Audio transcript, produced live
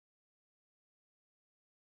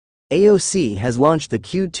AOC has launched the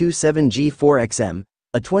Q27G4XM,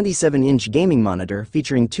 a 27-inch gaming monitor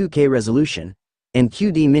featuring 2K resolution and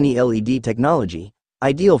QD mini LED technology,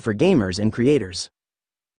 ideal for gamers and creators.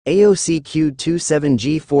 AOC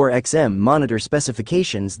Q27G4XM monitor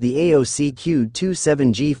specifications. The AOC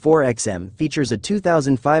Q27G4XM features a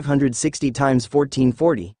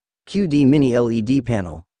 2560x1440 QD mini LED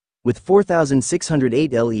panel with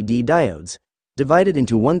 4608 LED diodes, divided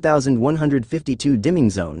into 1152 dimming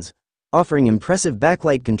zones, offering impressive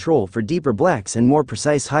backlight control for deeper blacks and more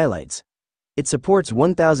precise highlights. It supports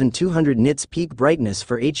 1200 nits peak brightness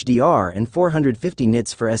for HDR and 450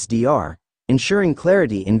 nits for SDR, ensuring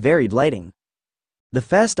clarity in varied lighting. The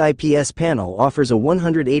fast IPS panel offers a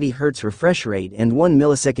 180 Hz refresh rate and 1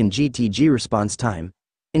 millisecond GTG response time,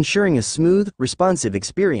 ensuring a smooth, responsive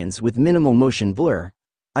experience with minimal motion blur,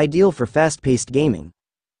 ideal for fast-paced gaming.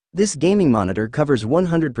 This gaming monitor covers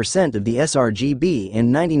 100% of the sRGB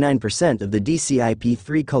and 99% of the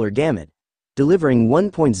DCI-P3 color gamut, delivering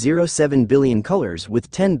 1.07 billion colors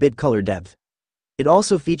with 10-bit color depth. It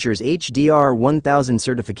also features HDR 1000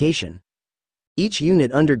 certification. Each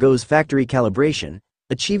unit undergoes factory calibration,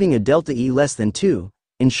 achieving a delta E less than 2,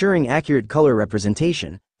 ensuring accurate color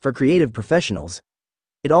representation for creative professionals.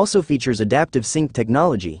 It also features adaptive sync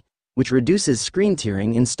technology, which reduces screen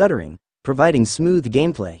tearing and stuttering, providing smooth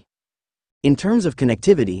gameplay. In terms of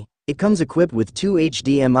connectivity, it comes equipped with two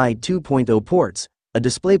HDMI 2.0 ports, a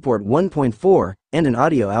DisplayPort 1.4, and an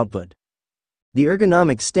audio output. The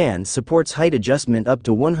ergonomic stand supports height adjustment up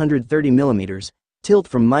to 130 mm, tilt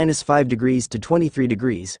from -5 degrees to 23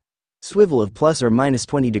 degrees, swivel of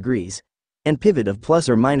 ±20 degrees, and pivot of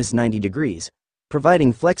 ±90 degrees,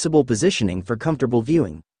 providing flexible positioning for comfortable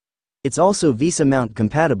viewing. It's also VESA mount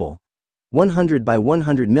compatible, 100 by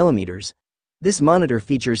 100 mm. This monitor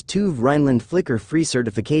features TÜV Rheinland flicker-free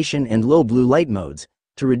certification and low blue light modes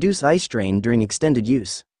to reduce eye strain during extended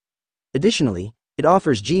use. Additionally, it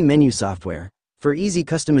offers G-menu software for easy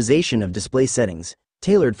customization of display settings,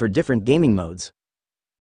 tailored for different gaming modes.